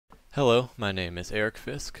Hello, my name is Eric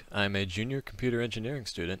Fiske. I am a junior computer engineering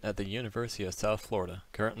student at the University of South Florida,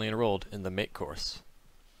 currently enrolled in the MATE course.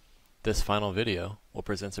 This final video will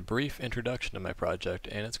present a brief introduction to my project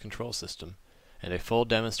and its control system, and a full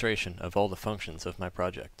demonstration of all the functions of my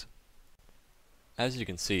project. As you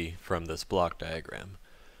can see from this block diagram,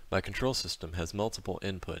 my control system has multiple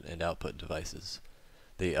input and output devices.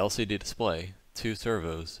 The LCD display, 2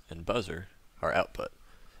 servos, and buzzer are output,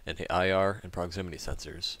 and the IR and proximity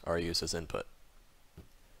sensors are used as input.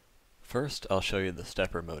 First, I'll show you the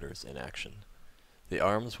stepper motors in action. The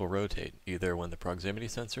arms will rotate either when the proximity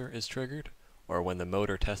sensor is triggered or when the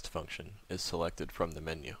motor test function is selected from the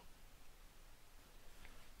menu.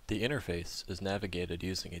 The interface is navigated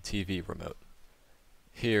using a TV remote.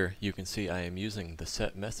 Here you can see I am using the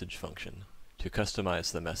set message function to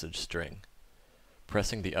customize the message string.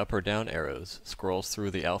 Pressing the up or down arrows scrolls through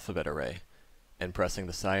the alphabet array, and pressing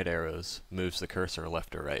the side arrows moves the cursor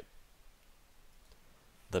left or right.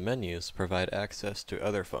 The menus provide access to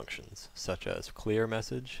other functions, such as clear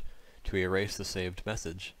message to erase the saved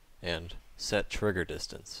message, and set trigger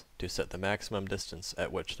distance to set the maximum distance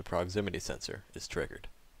at which the proximity sensor is triggered.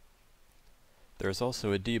 There is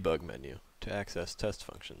also a debug menu to access test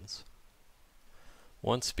functions.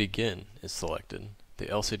 Once Begin is selected, the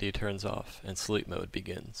LCD turns off and sleep mode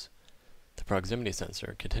begins. The proximity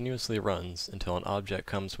sensor continuously runs until an object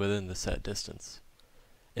comes within the set distance.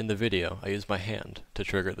 In the video, I use my hand to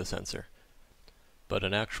trigger the sensor, but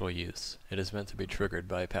in actual use, it is meant to be triggered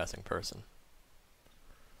by a passing person.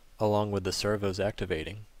 Along with the servos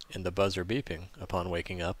activating and the buzzer beeping upon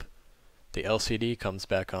waking up, the LCD comes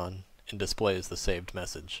back on and displays the saved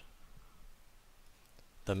message.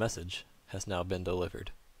 The message has now been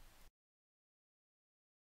delivered.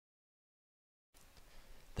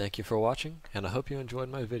 Thank you for watching, and I hope you enjoyed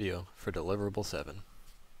my video for Deliverable 7.